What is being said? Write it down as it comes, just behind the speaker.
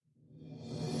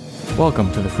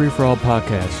Welcome to the Free For All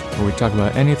podcast, where we talk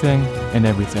about anything and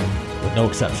everything, with no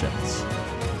exceptions.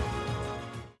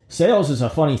 Sales is a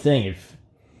funny thing. If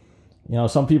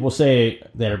some people say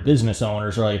that are business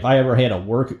owners, or like, if I ever had to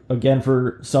work again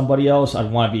for somebody else,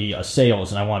 I'd want to be a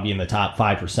sales, and I want to be in the top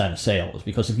 5% of sales.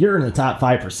 Because if you're in the top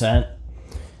 5%,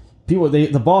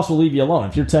 the boss will leave you alone.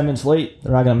 If you're 10 minutes late,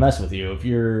 they're not going to mess with you. If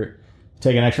you're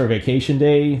taking an extra vacation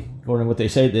day, according to what they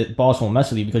say, the boss won't mess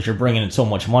with you because you're bringing in so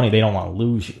much money, they don't want to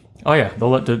lose you. Oh, yeah. They'll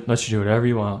let you do whatever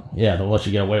you want. Yeah, they'll let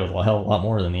you get away with a hell of a lot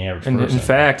more than the average person. In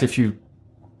fact, if you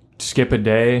skip a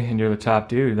day and you're the top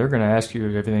dude, they're going to ask you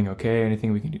if everything okay,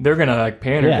 anything we can do. They're going to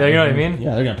pander. Yeah, you know what I mean?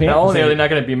 Yeah, they're going to pander. Not only are they not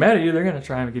going to be mad at you, they're going to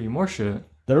try and give you more shit.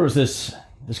 There was this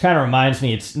kind of reminds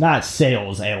me, it's not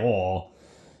sales at all.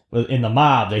 But in the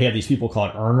mob, they have these people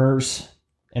called earners.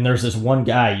 And there's this one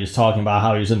guy, he was talking about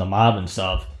how he was in the mob and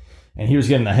stuff. And he was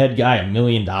getting the head guy $1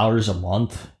 million a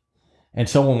month. And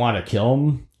someone wanted to kill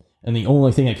him. And the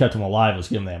only thing that kept him alive was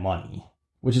giving that money.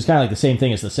 Which is kind of like the same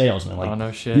thing as the salesman. Like, oh,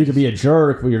 no shit. You could be a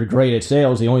jerk, but you're great at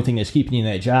sales. The only thing that's keeping you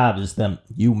in that job is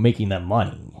you making them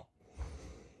money.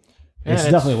 Yeah, it's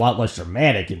definitely a lot less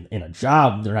dramatic in a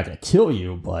job. They're not going to kill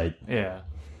you, but... Yeah.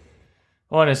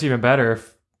 Well, and it's even better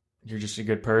if you're just a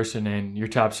good person and you're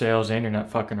top sales and you're not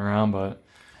fucking around, but...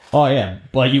 Oh, yeah.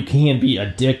 But you can be a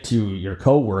dick to your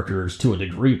coworkers to a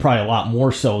degree, probably a lot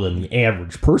more so than the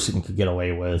average person could get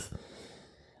away with.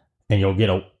 And you'll get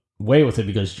away with it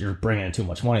because you're bringing in too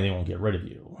much money. They won't get rid of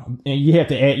you. And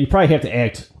you probably have to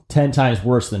act 10 times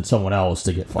worse than someone else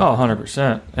to get fired. Oh,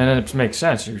 100%. And it makes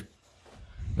sense. Your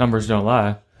numbers don't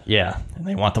lie. Yeah. And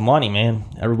they want the money, man.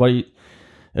 Everybody,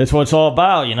 that's what it's all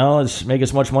about, is make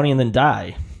as much money and then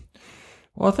die.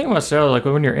 Well, the thing about sales, like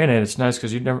when you're in it, it's nice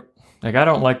because you never... Like, I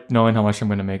don't like knowing how much I'm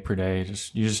going to make per day.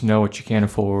 You just know what you can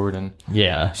afford. And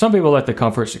yeah. Some people like the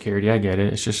comfort, security. I get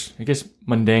it. It gets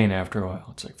mundane after a while.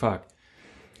 It's like, fuck.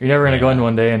 You're never going to go in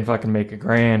one day and fucking make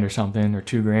 $1,000 or something, or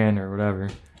 $2,000 or whatever.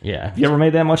 Yeah. Have you ever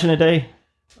made that much in a day?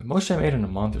 The most I made in a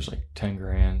month was like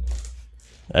 $10,000.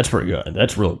 That's pretty good.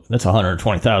 That's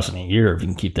 $120,000 a year if you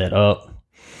can keep that up.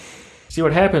 See,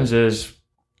 what happens is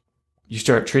you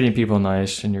start treating people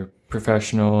nice and you're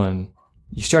professional and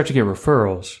you start to get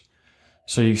referrals.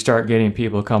 So you start getting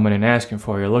people coming and asking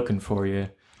for you, looking for you.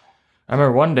 I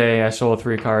remember one day I sold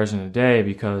 3 cars in a day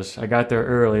because I got there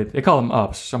early. They call them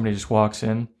ups. Somebody just walks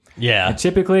in. Yeah. And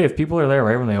typically, if people are there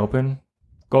right when they open,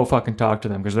 go fucking talk to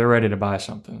them because they're ready to buy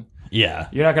something. Yeah.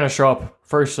 You're not going to show up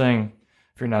first thing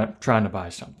if you're not trying to buy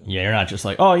something. Yeah, you're not just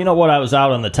like, oh, you know what? I was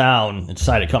out in the town and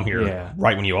decided to come here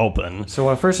right when you open. So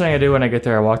the first thing I do when I get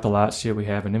there, I walk the lot, see what we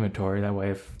have in inventory. That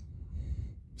way,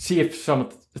 see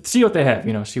what they have,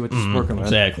 see what it's working with.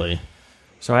 Exactly.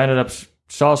 So I ended up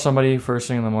saw somebody first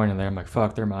thing in the morning there. I'm like,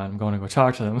 fuck, they're mine. I'm going to go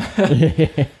talk to them.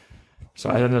 So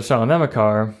I ended up selling them a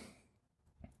car.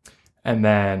 And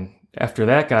then after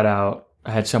that got out,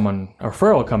 I had a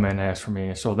referral come in and ask for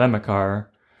me. I sold them a car.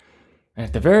 And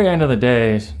at the very end of the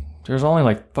day, there's only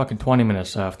like fucking 20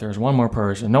 minutes left. There was one more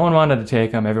person. No one wanted to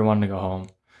take them. Everyone wanted to go home.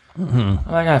 Mm-hmm.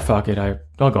 I'm like, fuck it.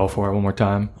 I'll go for it one more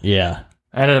time. Yeah.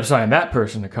 I ended up selling that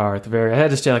person the car at I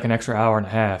had to stay like an extra hour and a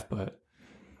half, but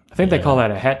I think they call that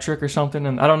a hat trick or something.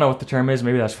 And I don't know what the term is.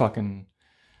 Maybe that's fucking...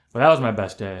 But that was my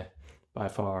best day by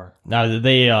far. Now, did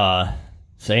they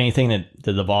say anything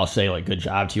did the boss say, like, good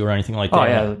job to you or anything like that? Oh,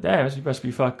 yeah. Damn, you must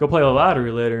be fucked. Go play the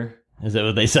lottery later. Is that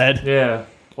what they said? Yeah.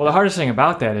 Well, the hardest thing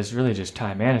about that is really just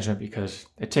time management because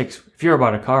if you're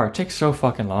about a car, it takes so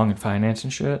fucking long in finance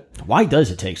and shit. Why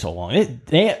does it take so long?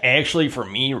 It actually, for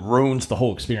me, ruins the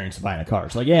whole experience of buying a car.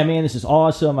 It's like, yeah, man, this is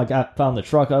awesome. Found the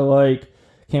truck I like.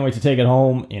 Can't wait to take it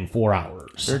home in 4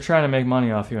 hours. They're trying to make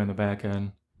money off you in the back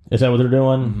end. Is that what they're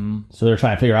doing? Mm-hmm. So they're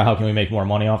trying to figure out how can we make more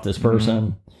money off this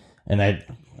person? Mm-hmm. And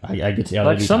I get to see how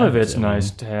like some of it's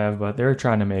nice to have, but they're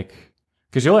trying to make...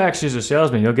 Because you'll actually, as a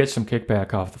salesman, you'll get some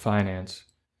kickback off the finance.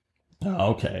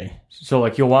 Oh, okay. So,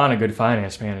 like, you'll want a good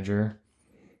finance manager.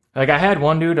 Like, I had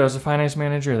one dude that was a finance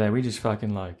manager that we just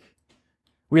fucking, like...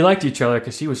 We liked each other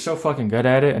because he was so fucking good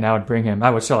at it, and I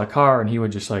would sell a car, and he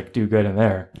would just, like, do good in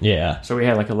there. Yeah. So we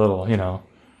had, like, a little,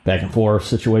 back and forth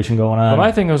situation going on. But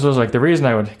my thing was like, the reason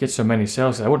I would get so many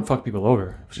sales is I wouldn't fuck people over.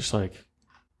 It was just like...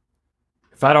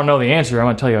 If I don't know the answer, I'm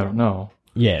going to tell you I don't know.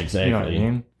 Yeah, exactly. You know what I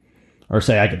mean? Or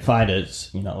say I could find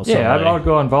it, Yeah, I would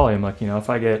go on volume. Like, if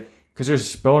I get... Because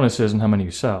there's bonuses in how many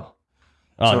you sell.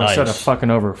 Oh, so nice. Instead of fucking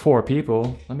over 4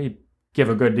 people, let me give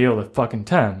a good deal to fucking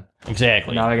 10.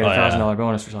 Exactly. Now I get a $1,000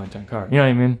 bonus for selling 10 cars. You know what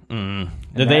I mean?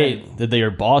 Mm. Did your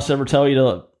boss ever tell you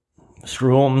to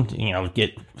screw them?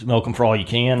 Milk them for all you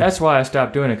can? That's why I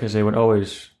stopped doing it, because they would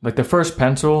always... Like the first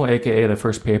pencil, a.k.a. the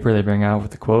first paper they bring out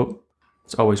with the quote,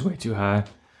 it's always way too high.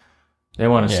 They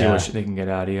want to see what they can get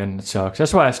out of you, and it sucks.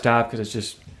 That's why I stopped, because it's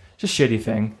just a shitty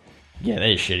thing. Yeah, that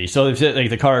is shitty. So if like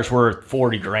the car's worth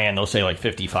 $40,000, they'll say like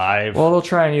 55. Well, they'll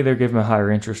try and either give them a higher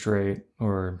interest rate,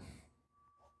 or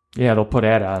they'll put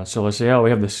add-ons. So let's say, oh, we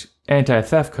have this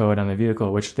anti-theft code on the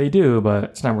vehicle, which they do, but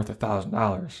it's not worth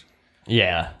 $1,000.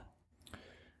 Yeah.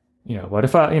 But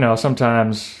if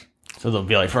sometimes. So they'll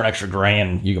be like, for an extra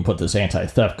 $1,000, you can put this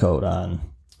anti-theft code on.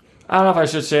 I don't know if I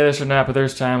should say this or not, but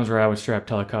there's times where I would straight up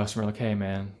tell a customer, like, hey,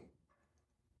 man,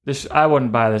 I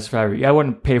wouldn't buy this if I were you. I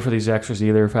wouldn't pay for these extras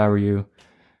either if I were you.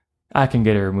 I can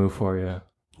get it removed for you.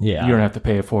 Yeah. You don't have to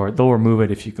pay for it. They'll remove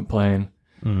it if you complain.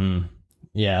 Mm-hmm.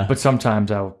 Yeah. But sometimes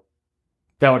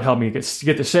that would help me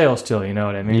get the sale still, you know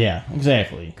what I mean? Yeah,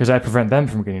 exactly. Because I prevent them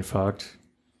from getting fucked.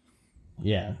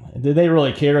 Yeah. Do they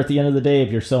really care at the end of the day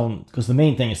if you're selling? Because the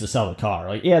main thing is to sell the car.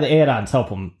 Like, the add-ons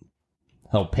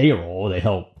help payroll. They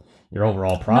help your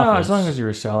overall profits. No, as long as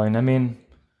you're selling. I mean,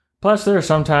 plus there are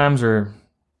some times where,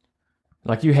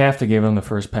 like, you have to give them the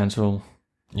first pencil.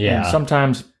 Yeah. And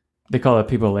sometimes they call it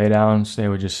people lay downs. They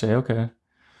would just say, okay.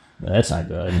 That's not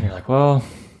good. And you're like, well.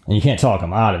 And you can't talk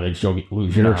them out of it because you'll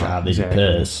lose your job. They get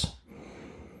pissed.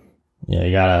 Yeah,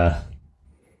 you gotta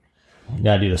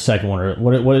do the second one. Or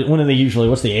when do they usually?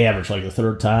 What's the average? Like the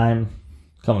third time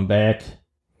coming back?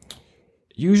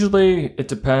 Usually, it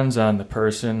depends on the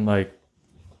person. Like,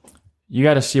 you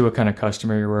got to see what kind of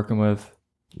customer you're working with.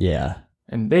 Yeah,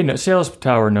 and they know, Sales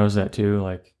Tower knows that too.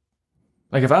 Like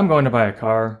if I'm going to buy a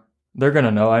car, they're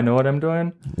gonna know I know what I'm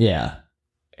doing. Yeah,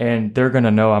 and they're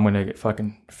gonna know I'm gonna get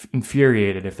fucking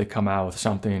infuriated if they come out with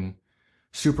something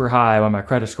super high when my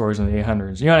credit score is in the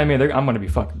 800s. You know what I mean? I'm gonna be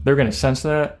fucking. They're gonna sense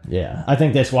that. Yeah, I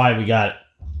think that's why we got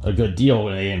a good deal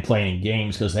when they playing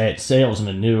games, because that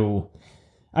salesman knew.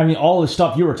 I mean, all the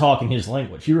stuff you were talking his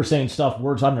language. You were saying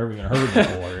words I've never even heard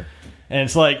before. And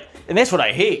it's like, and that's what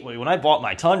I hate. When I bought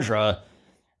my Tundra,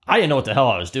 I didn't know what the hell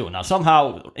I was doing. Now,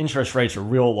 somehow, interest rates are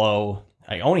real low.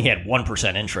 I only had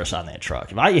 1% interest on that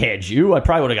truck. If I had you, I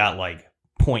probably would have got like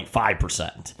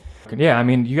 0.5%. Yeah, I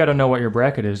mean, you got to know what your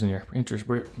bracket is and your interest,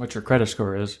 what your credit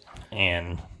score is.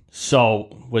 And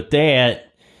so, with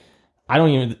that, I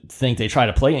don't even think they try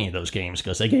to play any of those games,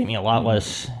 because they gave me a lot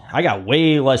less. I got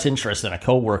way less interest than a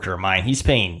coworker of mine. He's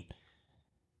paying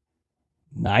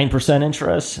 9%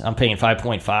 interest. I'm paying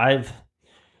 5.5.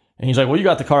 And he's like, well, you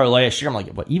got the car last year. I'm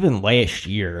like, but even last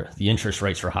year, the interest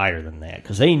rates were higher than that,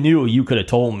 because they knew you could have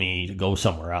told me to go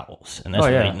somewhere else. And that's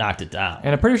when they knocked it down.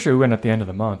 And I'm pretty sure we went at the end of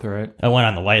the month, right? I went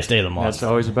on the last day of the month. That's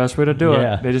always the best way to do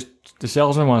it. The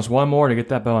salesman wants one more to get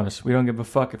that bonus. We don't give a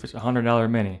fuck if it's $100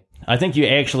 mini. I think you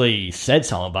actually said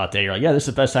something about that. You're like, yeah, this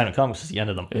is the best time to come because it's the end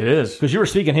of the month. It is. Because you were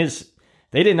speaking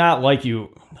they did not like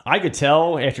you. I could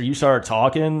tell after you started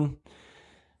talking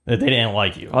that they didn't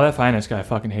like you. Oh, that finance guy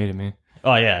fucking hated me.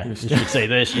 Oh, yeah. You should say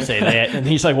this, you say that. And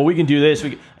he's like, well, we can do this.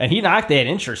 And he knocked that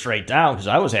interest rate down, because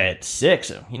I was at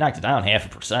 6. He knocked it down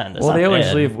 0.5%. That's they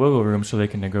always leave wiggle room so they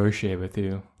can negotiate with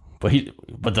you.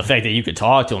 But the fact that you could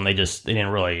talk to them, they didn't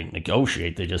really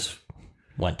negotiate. They just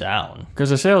went down. Because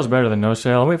the sale is better than no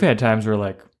sale. And we've had times where,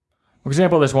 like, for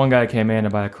example, this one guy came in to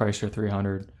buy a Chrysler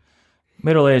 300.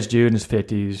 Middle-aged dude in his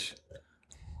 50s.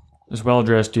 This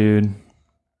well-dressed dude.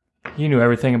 He knew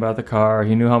everything about the car.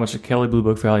 He knew how much the Kelley Blue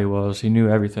Book value was. He knew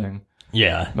everything.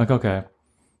 Yeah. I'm like, okay.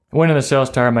 I went in the sales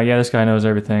tower. I'm like, yeah, this guy knows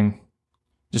everything.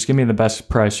 Just give me the best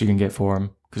price you can get for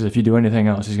him. Because if you do anything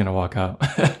else, he's going to walk out.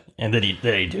 And did he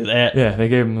do that? Yeah, they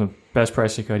gave him the best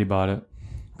price he could. He bought it.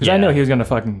 Because I know he was going to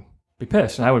fucking be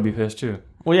pissed. And I would be pissed too.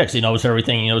 Well, yeah, because he knows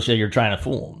everything. He knows that you're trying to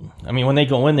fool him. I mean, when they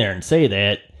go in there and say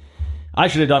that, I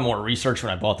should have done more research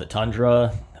when I bought the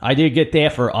Tundra. I did get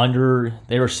that for under.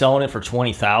 They were selling it for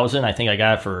 $20,000. I think I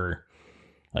got it for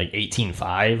like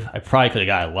 $18,500. I probably could have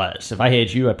got it less. If I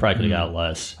had you, I probably could have got it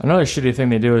less. Another shitty thing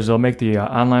they do is they'll make the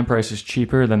online prices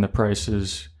cheaper than the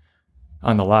prices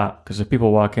on the lot. Because if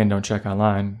people walk in, don't check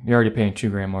online, you're already paying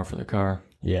 $2,000 more for the car.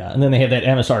 Yeah, and then they had that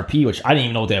MSRP, which I didn't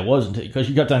even know what that was until, because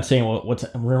you kept on saying,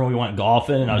 remember we went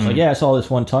golfing, and I was like, yeah, I saw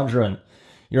this one Tundra, and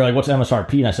you're like, what's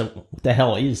MSRP? And I said, what the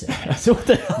hell is that? I said, what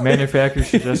the hell? Manufacturer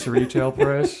suggests a retail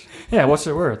price. Yeah, what's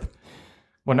it worth?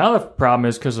 Well, now the problem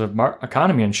is because of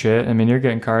economy and shit. I mean, you're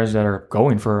getting cars that are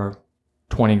going for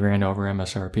 $20,000 over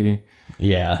MSRP.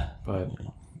 Yeah, but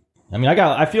I mean,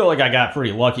 I feel like I got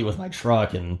pretty lucky with my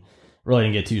truck and really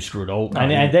didn't get too screwed over.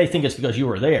 And they think it's because you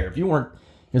were there. If you weren't,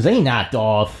 because they knocked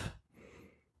off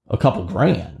a couple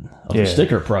grand of the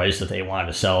sticker price that they wanted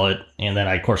to sell it. And then,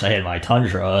 of course, I had my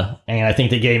Tundra, and I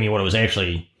think they gave me what it was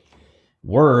actually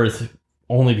worth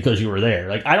only because you were there.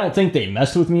 Like, I don't think they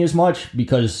messed with me as much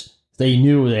because they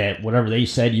knew that whatever they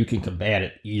said, you can combat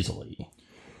it easily.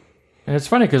 And it's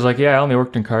funny because, like, yeah, I only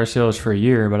worked in car sales for a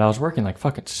year, but I was working like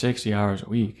fucking 60 hours a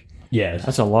week. Yeah.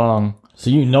 That's a long... So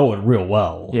you know it real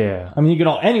well. Yeah. I mean,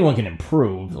 anyone can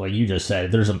improve, like you just said.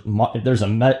 If there's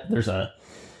a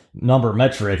number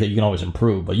metric that you can always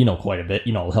improve, but you know quite a bit.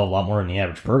 You know a hell of a lot more than the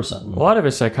average person. A lot of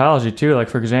it's psychology, too. Like,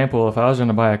 for example, if I was going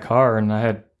to buy a car and I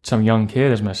had some young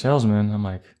kid as my salesman, I'm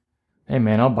like, hey,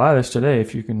 man, I'll buy this today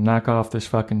if you can knock off this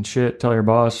fucking shit, tell your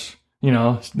boss, you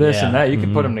know, this and that. You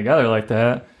can put them together like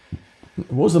that.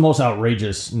 What was the most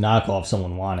outrageous knockoff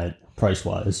someone wanted,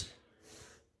 price-wise?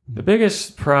 The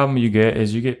biggest problem you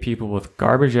get people with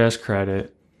garbage-ass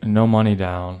credit and no money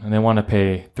down, and they want to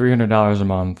pay $300 a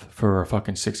month for a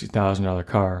fucking $60,000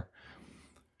 car.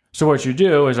 So what you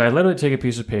do is I literally take a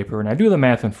piece of paper, and I do the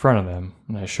math in front of them,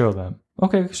 and I show them.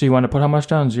 Okay, so you want to put how much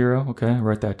down? 0. Okay,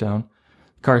 write that down.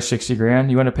 Car's $60,000.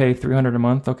 You want to pay $300 a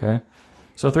month? Okay.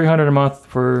 So $300 a month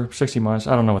for 60 months.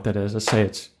 I don't know what that is. Let's say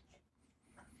it's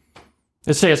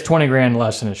 $20,000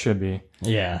 less than it should be.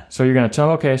 Yeah. So you're going to tell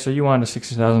them, okay, so you want a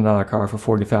 $60,000 car for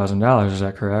 $40,000. Is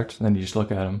that correct? And then you just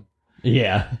look at them.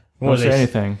 Yeah. Don't say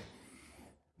anything.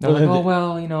 They're like, oh,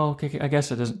 well, you know, I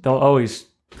guess it doesn't. They'll always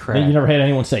crack. You never had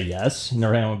anyone say yes? You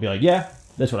never had anyone be like, yeah,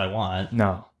 that's what I want?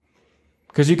 No.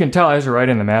 Because you can tell as you're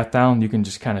writing the math down, you can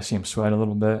just kind of see them sweat a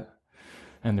little bit.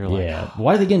 And they're like, yeah.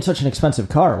 Why are they getting such an expensive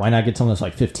car? Why not get something that's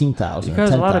like $15,000 or $10,000?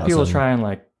 Because a lot of people try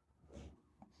and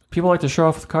people like to show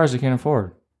off with cars they can't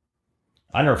afford.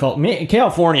 I never felt...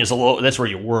 California is that's where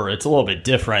you were. It's a little bit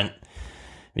different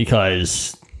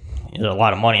because there's a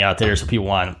lot of money out there, so people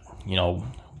want,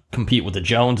 compete with the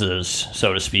Joneses,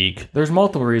 so to speak. There's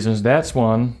multiple reasons. That's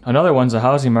one. Another one's the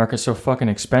housing market's so fucking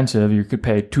expensive, you could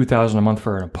pay $2,000 a month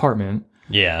for an apartment.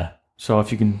 Yeah. So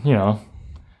if you can,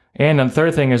 And the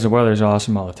third thing is the weather's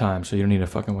awesome all the time, so you don't need a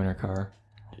fucking winter car.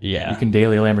 Yeah. You can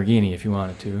daily a Lamborghini if you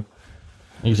wanted to.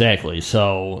 Exactly.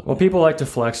 So... Well, people like to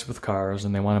flex with cars,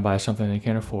 and they want to buy something they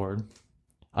can't afford.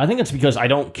 I think it's because I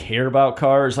don't care about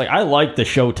cars. Like, I like the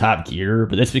show Top Gear,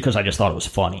 but that's because I just thought it was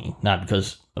funny, not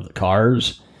because of the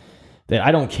cars. That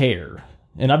I don't care.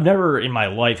 And I've never in my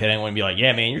life had anyone be like,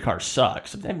 yeah, man, your car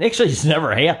sucks. Actually, it's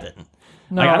never happened.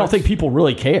 No, I don't think people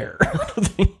really care.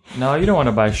 No, you don't want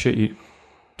to buy shit you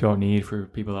don't need for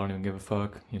people that don't even give a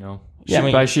fuck,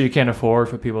 Yeah, buy shit you can't afford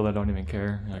for people that don't even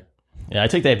care. Yeah, I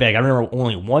take that back. I remember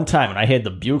only one time when I had the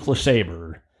Buick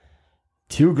LeSabre,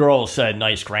 2 girls said,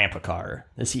 nice grandpa car.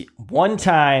 This one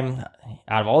time,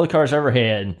 out of all the cars I ever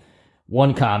had,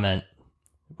 one comment,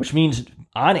 which means,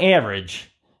 on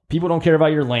average, people don't care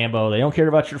about your Lambo, they don't care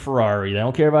about your Ferrari, they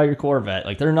don't care about your Corvette.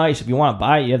 Like, they're nice. If you want to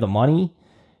buy it, you have the money.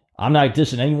 I'm not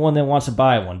dissing anyone that wants to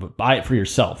buy one, but buy it for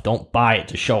yourself. Don't buy it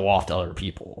to show off to other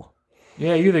people.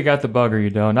 Yeah, you either got the bug or you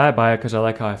don't. I buy it because I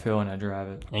like how I feel when I drive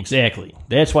it. Exactly.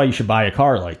 That's why you should buy a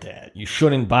car like that. You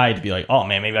shouldn't buy it to be like, oh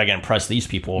man, maybe I can impress these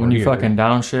people over here. When you here. fucking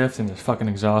downshift and this fucking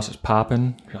exhaust is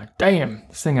popping, you're like, damn,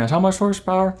 this thing has how much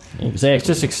horsepower? Exactly. It's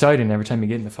just exciting every time you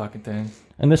get in the fucking thing.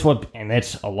 And that's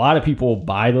a lot of people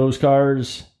buy those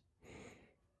cars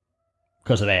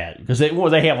because of that. Because they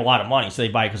have a lot of money, so they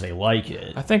buy it because they like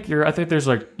it. I think there's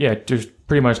there's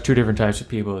pretty much 2 different types of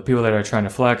people. The people that are trying to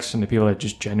flex and the people that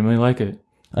just genuinely like it.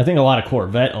 I think a lot of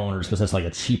Corvette owners, because that's like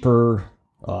a cheaper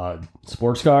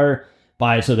sports car,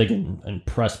 buy it so they can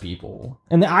impress people.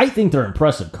 And I think they're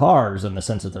impressive cars in the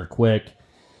sense that they're quick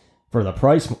for the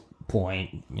price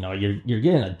point. You're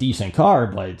getting a decent car,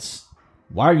 but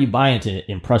why are you buying it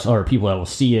to impress other people that will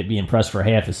see it, be impressed for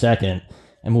half a second,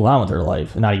 and move on with their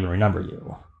life and not even remember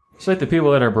you? It's like the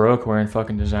people that are broke wearing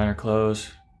fucking designer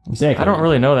clothes. Exactly. I don't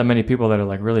really know that many people that are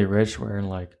like really rich wearing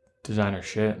like designer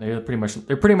shit. They're pretty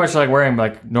much like wearing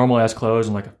like normal ass clothes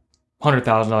and like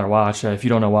 $100,000 watch. If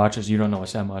you don't know watches, you don't know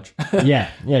it's that much.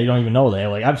 yeah, you don't even know that.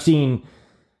 Like, I've seen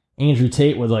Andrew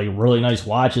Tate with like really nice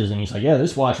watches, and he's like, yeah,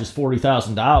 this watch is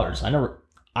 $40,000.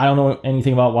 I don't know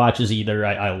anything about watches either.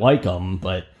 I like them,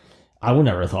 but I would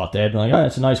never have thought that. I'd be like, oh,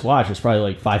 it's a nice watch. It's probably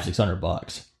like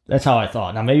 $500-$600. That's how I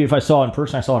thought. Now, maybe if I saw it in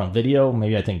person, I saw it on video,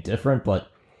 maybe I think different, but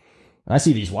when I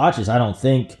see these watches, I don't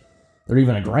think they're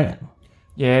even $1,000.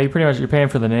 Yeah, you're paying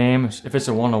for the name. If it's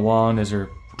a 101, is there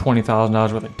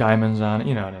 $20,000 worth of diamonds on it?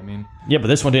 You know what I mean? Yeah, but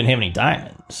this one didn't have any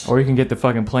diamonds. Or you can get the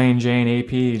fucking plain Jane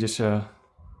AP. Just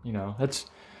that's.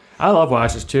 I love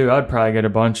watches too. I'd probably get a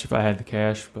bunch if I had the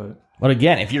cash, But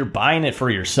again, if you're buying it for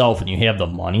yourself and you have the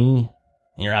money,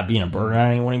 and you're not being a burden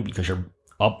on anyone because you're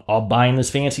up buying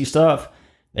this fancy stuff,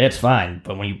 that's fine.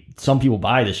 But some people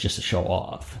buy this just to show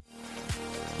off.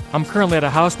 I'm currently at a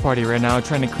house party right now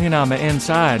trying to clean out my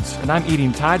insides, and I'm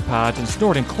eating Tide Pods and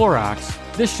snorting Clorox.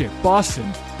 This shit, Boston.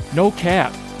 No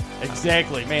cap.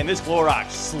 Exactly, man. This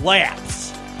Clorox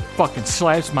slaps. Fucking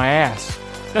slaps my ass.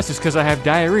 That's just because I have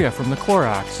diarrhea from the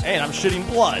Clorox. And I'm shitting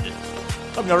blood.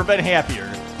 I've never been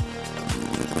happier.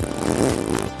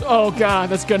 Oh god,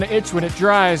 that's gonna itch when it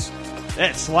dries.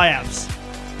 That slaps.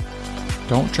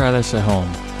 Don't try this at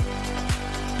home.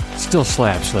 Still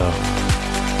slaps though.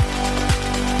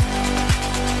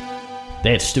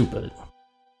 That's stupid.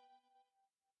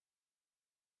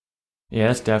 Yeah,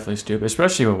 that's definitely stupid.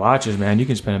 Especially with watches, man. You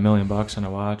can spend $1 million on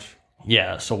a watch.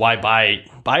 Yeah, so why buy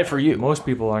it for you? Most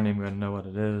people aren't even going to know what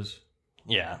it is.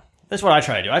 Yeah, that's what I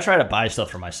try to do. I try to buy stuff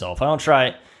for myself. I don't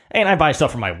try, and I buy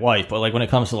stuff for my wife, but like when it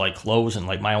comes to like clothes and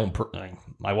like my own,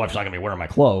 my wife's not going to be wearing my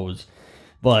clothes.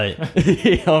 But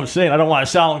you know what I'm saying? I don't want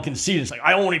to sound conceited. It's like,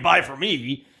 I only buy for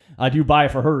me. I do buy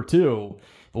for her too.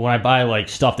 But when I buy like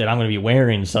stuff that I'm going to be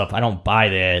wearing and stuff, I don't buy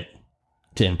that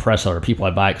to impress other people.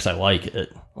 I buy it because I like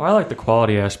it. Well, I like the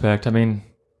quality aspect. I mean,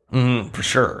 for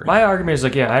sure. My argument is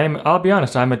like, yeah, I'll be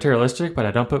honest, I'm materialistic, but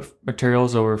I don't put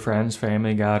materials over friends,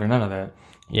 family, God, or none of that.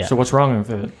 Yeah. So what's wrong with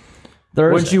it?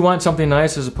 Wouldn't you want something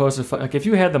nice as opposed to, like, if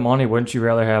you had the money, wouldn't you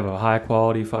rather have a high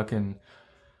quality fucking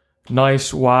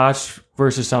nice watch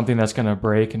versus something that's going to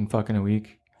break in fucking a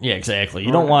week? Yeah, exactly.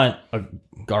 You don't want a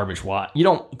garbage watch. You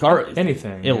don't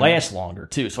anything. It lasts longer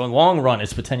too. So in the long run,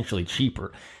 it's potentially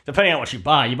cheaper. Depending on what you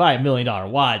buy $1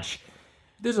 million watch.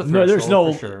 There's a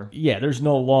threshold for sure. Yeah, there's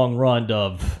no long run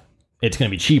of it's going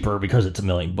to be cheaper because it's $1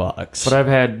 million. But I've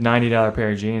had $90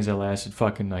 pair of jeans that lasted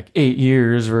fucking like 8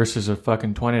 years versus a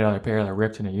fucking $20 pair that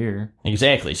ripped in a year.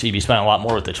 Exactly. So you'd be spending a lot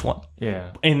more with this one.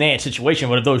 Yeah. In that situation,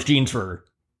 what if those jeans were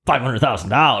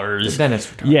 $500,000? Then it's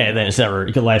retarded. Yeah, then it's never.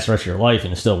 It could last the rest of your life,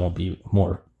 and it still won't be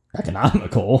more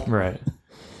economical. Right.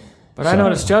 But I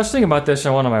noticed, just thinking about this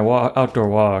on one of my outdoor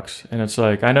walks, and it's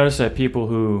like, I noticed that people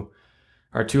who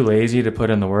are too lazy to put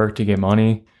in the work to get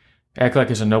money act like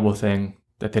it's a noble thing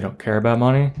that they don't care about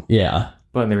money. Yeah.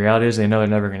 But the reality is they know they're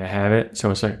never going to have it,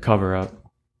 so it's like a cover-up.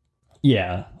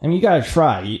 Yeah. I mean, you got to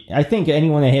try. I think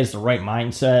anyone that has the right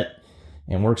mindset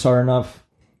and works hard enough,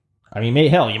 I mean,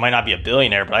 hell, you might not be a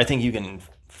billionaire, but I think you can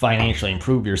financially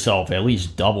improve yourself, at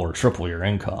least double or triple your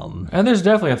income. And there's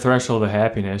definitely a threshold of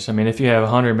happiness. I mean, if you have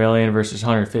 100 million versus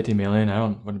 150 million, I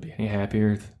wouldn't be any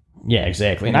happier. Yeah,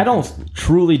 exactly. And I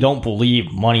truly don't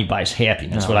believe money buys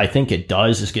happiness. No. What I think it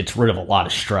does is gets rid of a lot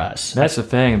of stress. That's the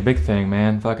thing, big thing,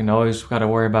 man. Fucking always got to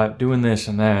worry about doing this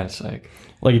and that. It's like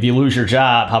if you lose your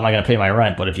job, how am I going to pay my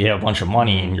rent? But if you have a bunch of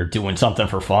money and you're doing something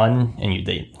for fun and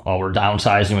we're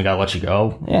downsizing, we got to let you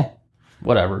go. Yeah,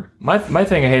 whatever. My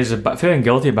thing I hate is feeling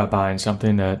guilty about buying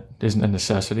something that isn't a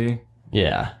necessity.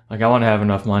 Yeah. Like I want to have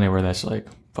enough money where that's like,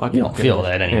 fuck, you don't feel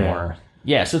that anymore.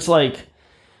 Yeah, so it's like,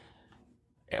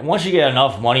 once you get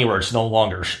enough money where it's no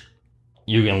longer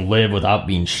you can live without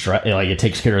being stressed, like it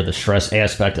takes care of the stress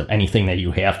aspect of anything that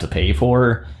you have to pay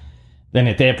for, then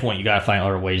at that point you got to find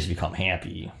other ways to become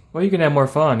happy. Well, you can have more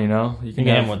fun, you know. You can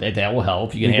that will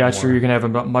help. You can have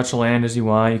as much land as you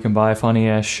want. You can buy funny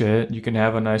ass shit. You can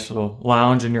have a nice little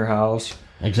lounge in your house.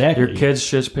 Exactly. Your kids'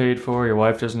 shit's paid for. Your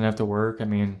wife doesn't have to work. I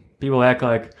mean, people act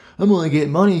like I'm only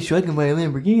getting money so I can buy a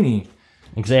Lamborghini.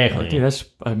 Exactly. Dude, that's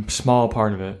a small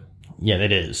part of it. Yeah,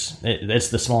 that is. That's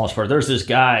the smallest part. There's this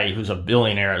guy who's a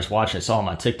billionaire I saw him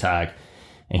on TikTok,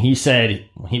 and he said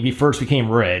when he first became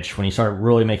rich, when he started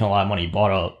really making a lot of money, he bought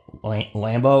a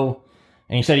Lambo,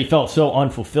 and he said he felt so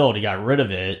unfulfilled, he got rid of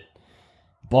it,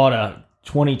 bought a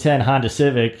 2010 Honda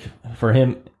Civic for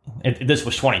him. This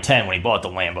was 2010 when he bought the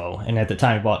Lambo, and at the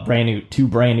time he bought two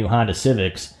brand new Honda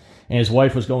Civics, and his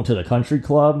wife was going to the country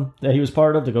club that he was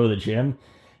part of to go to the gym.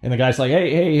 And the guy's like,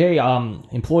 hey,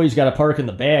 employees got to park in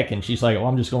the back. And she's like,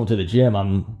 I'm just going to the gym.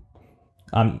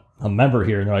 I'm a member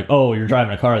here. And they're like, oh, you're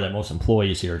driving a car that most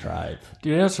employees here drive.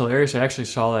 Dude, that's hilarious. I actually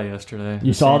saw that yesterday.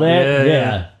 You saw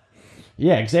that?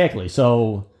 Yeah, exactly.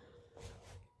 So,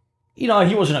 he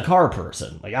wasn't a car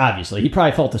person. Like, obviously. He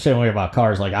probably felt the same way about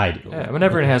cars like I do. Yeah, when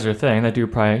everyone has their thing, that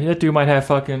dude might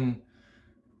have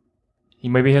he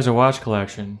maybe has a watch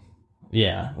collection.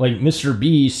 Yeah, like Mr.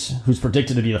 Beast, who's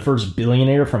predicted to be the first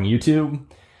billionaire from YouTube,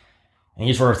 and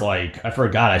he's worth I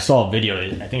forgot, I saw a video,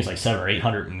 I think it's like 700 or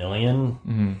 800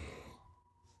 million,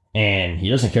 and he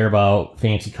doesn't care about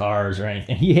fancy cars or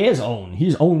anything. He's owned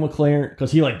McLaren,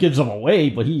 because he gives them away,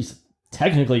 but he's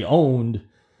technically owned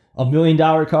 $1 million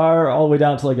car all the way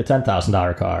down to a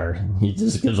 $10,000 car. He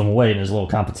just gives them away in his little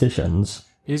competitions.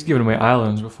 He's given away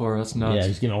islands before, that's nuts. Yeah,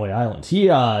 he's giving away islands.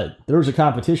 There was a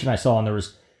competition I saw, and there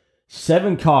was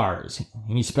 7 cars,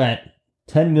 and he spent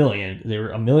 $10 million. They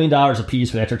were $1 million a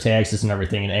piece, but after taxes and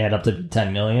everything, and add up to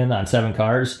 $10 million on 7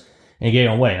 cars, and he gave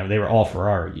them away. They were all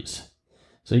Ferraris,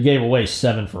 so he gave away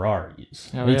 7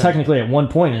 Ferraris. He technically, at one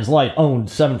point in his life, owned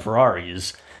 7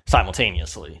 Ferraris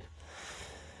simultaneously.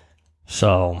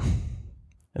 So,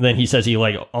 And then he says he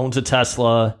like owns a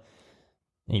Tesla.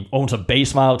 He owns a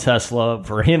base model Tesla.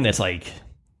 For him, that's like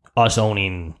us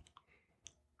owning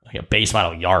like a base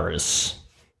model Yaris,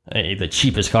 the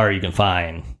cheapest car you can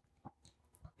find.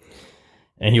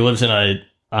 And he lives in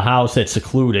a house that's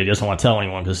secluded. He doesn't want to tell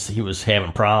anyone because he was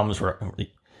having problems.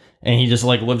 And he just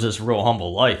like lives this real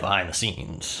humble life behind the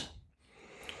scenes.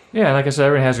 Yeah, like I said,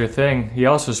 everyone has their thing. He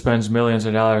also spends millions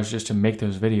of dollars just to make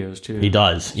those videos too. He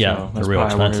does, yeah. So they're real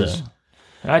expensive.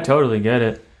 I totally get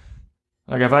it.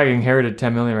 Like if I inherited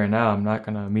 $10 million right now, I'm not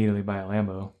gonna immediately buy a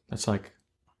Lambo. That's like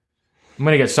I'm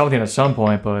gonna get something at some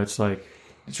point, but it's like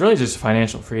it's really just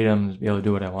financial freedom to be able to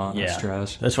do what I want. Yeah, no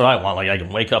stress. That's what I want. Like I can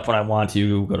wake up when I want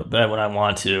to, go to bed when I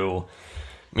want to.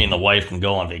 Me and the wife can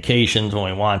go on vacations when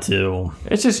we want to.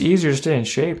 It's just easier to stay in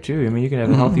shape too. I mean, you can have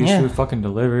healthy food fucking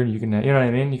delivered. You can, you know what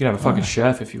I mean? You can have a fucking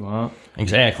chef if you want.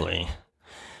 Exactly.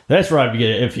 That's where I'd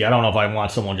get iffy. I don't know if I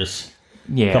want someone just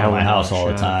come to my house all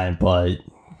the time, but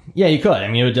yeah, you could. I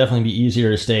mean, it would definitely be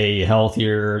easier to stay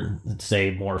healthier,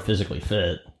 stay more physically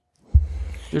fit.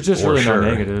 There's just really no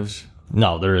negatives.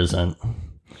 No, there isn't.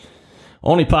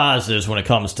 Only positives when it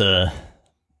comes to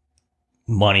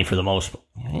money for the most.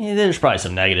 There's probably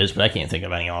some negatives, but I can't think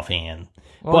of any offhand.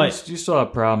 Well, but you still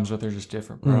have problems, but they're just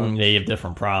different problems. They have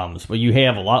different problems, but you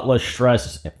have a lot less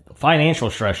stress, financial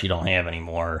stress you don't have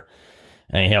anymore,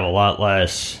 and you have a lot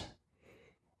less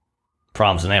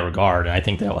problems in that regard, and I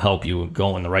think that will help you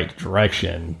go in the right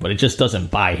direction, but it just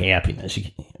doesn't buy happiness.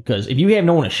 Because if you have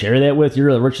no one to share that with,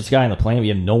 you're the richest guy on the planet,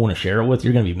 you have no one to share it with,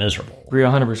 you're going to be miserable. Agree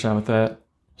 100% with that.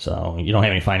 So you don't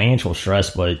have any financial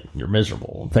stress, but you're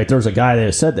miserable. In fact, there was a guy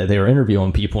that said that they were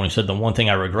interviewing people, and he said, the one thing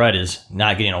I regret is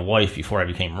not getting a wife before I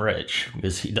became rich.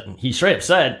 Because he straight up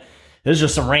said, this is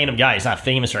just some random guy. He's not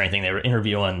famous or anything. They were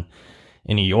interviewing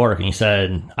in New York, and he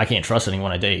said, I can't trust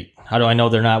anyone I date. How do I know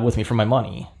they're not with me for my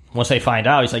money? Once they find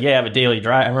out, he's like, yeah, I have a daily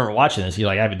drive. I remember watching this. He's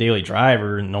like, I have a daily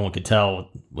driver, and no one could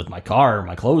tell with my car or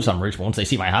my clothes I'm rich. But once they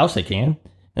see my house, they can.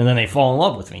 And then they fall in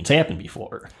love with me. It's happened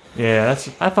before. Yeah,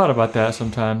 I thought about that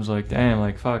sometimes. Like, damn,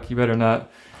 like, fuck, you better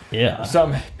not. Yeah. If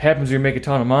something happens when you make a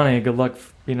ton of money, good luck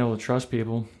being able to trust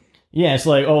people. Yeah, it's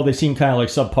like, oh, they seem kind of like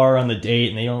subpar on the date,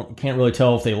 and they can't really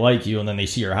tell if they like you, and then they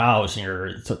see your house, and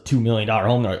it's a $2 million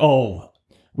home. They're like, oh,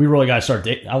 we really got to start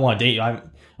dating. I want to date you.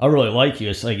 I really like you.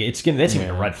 It's like, that's even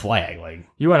a red flag. Like,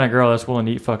 you want a girl that's willing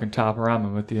to eat fucking top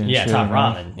ramen with you. And yeah, top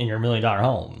ramen in your $1 million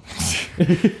home.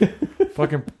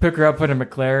 Fucking pick her up, put a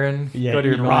McLaren, go to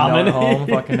your $1 million home,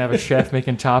 fucking have a chef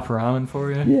making top ramen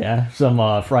for you. Yeah, some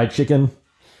fried chicken.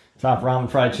 Top ramen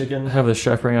fried chicken. Have the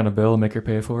chef bring out a bill and make her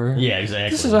pay for her. Yeah, exactly.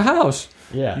 This is a house.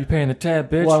 Yeah. You paying the tab,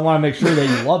 bitch. Well, I want to make sure that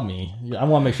you love me. I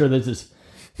want to make sure that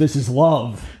this is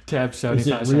love. Tab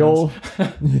 75 Is it real?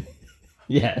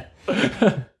 Yeah.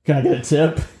 Can I get a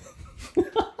tip?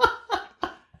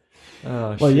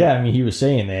 Oh, well, shit. yeah, I mean, he was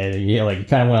saying that. Yeah, like, he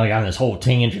kind of went like on this whole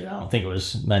tangent. I don't think it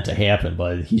was meant to happen,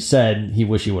 but he said he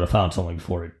wished he would have found someone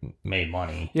before he made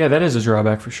money. Yeah, that is a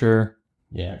drawback for sure.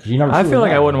 Yeah, because you never. I feel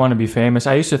like I wouldn't want to be famous.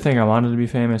 I used to think I wanted to be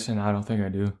famous, and I don't think I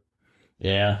do.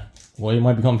 Yeah. Well, you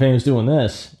might become famous doing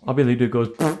this. I'll be the dude who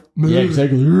goes. Yeah,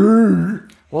 exactly.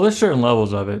 Well, there's certain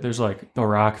levels of it. There's like The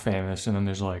Rock famous, and then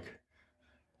there's like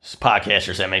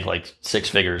podcasters that make like 6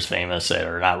 figures famous that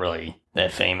are not really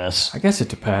that famous. I guess it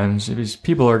depends. If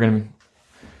people are gonna.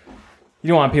 You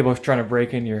don't want people trying to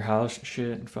break into your house and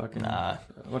shit and fucking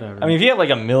whatever. I mean, if you have like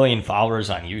 1 million followers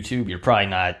on YouTube, you're probably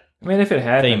not. I mean, if it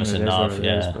happens, famous enough,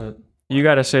 yeah. But you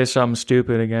got to say something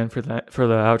stupid again for the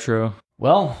outro.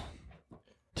 Well,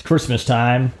 it's Christmas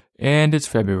time. And it's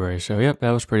February, so yep,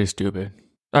 that was pretty stupid.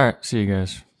 All right, see you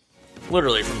guys.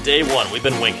 Literally, from day one, we've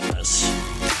been winging this.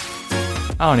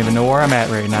 I don't even know where I'm at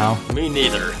right now. Me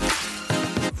neither.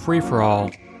 Free for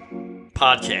all.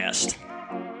 Podcast.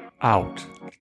 Out.